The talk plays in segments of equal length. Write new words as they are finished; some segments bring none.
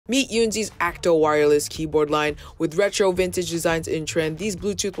Meet Yunzii's Acto wireless keyboard line. With retro vintage designs in trend, these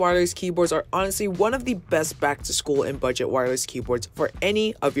Bluetooth wireless keyboards are honestly one of the best back-to-school and budget wireless keyboards for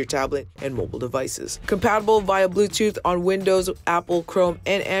any of your tablet and mobile devices. Compatible via Bluetooth on Windows, Apple, Chrome,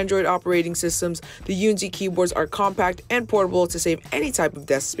 and Android operating systems, the Yunzii keyboards are compact and portable to save any type of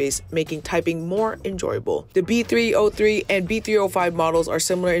desk space, making typing more enjoyable. The B303 and B305 models are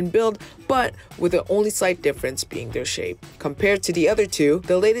similar in build, but with the only slight difference being their shape. Compared to the other two,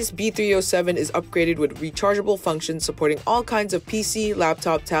 the latest B307 is upgraded with rechargeable functions supporting all kinds of PC,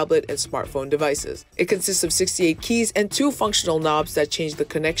 laptop, tablet, and smartphone devices. It consists of 68 keys and 2 functional knobs that change the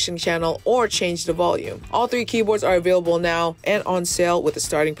connection channel or change the volume. All 3 keyboards are available now and on sale with a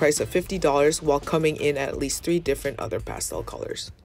starting price of $50 while coming in at least 3 different other pastel colors.